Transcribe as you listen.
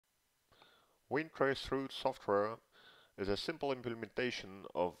Traceroute software is a simple implementation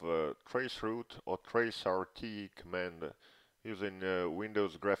of traceroute or traceRT command using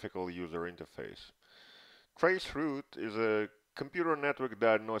Windows graphical user interface. Traceroute is a computer network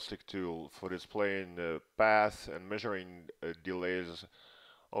diagnostic tool for displaying path and measuring delays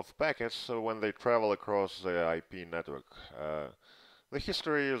of packets when they travel across the IP network. The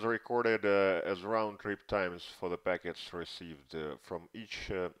history is recorded as round-trip times for the packets received from each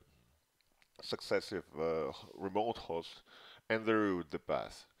successive remote host and the route, the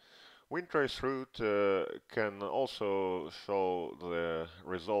path. WinTraceRoute can also show the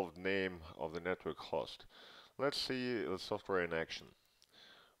resolved name of the network host. Let's see the software in action.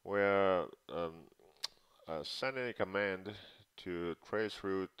 We're sending a command to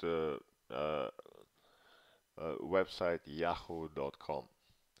traceroute website yahoo.com.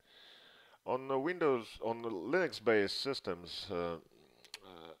 On the Linux-based systems,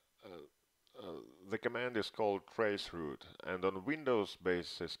 the command is called traceroute, and on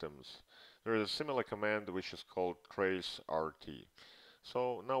Windows-based systems, there is a similar command which is called traceRT.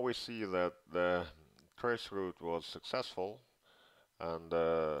 So now we see that the traceroute was successful, and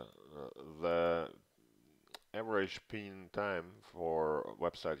the average pin time for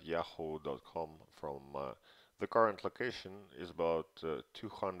website yahoo.com from the current location is about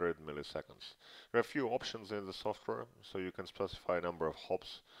 200 milliseconds. There are a few options in the software, so you can specify a number of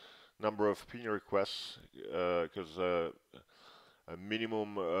hops, number of pin requests, because a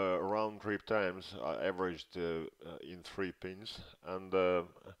minimum round-trip times are averaged in 3 pins, and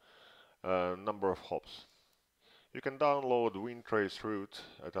number of hops. You can download WinTraceRoute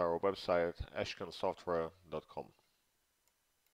at our website ashkensoftware.com.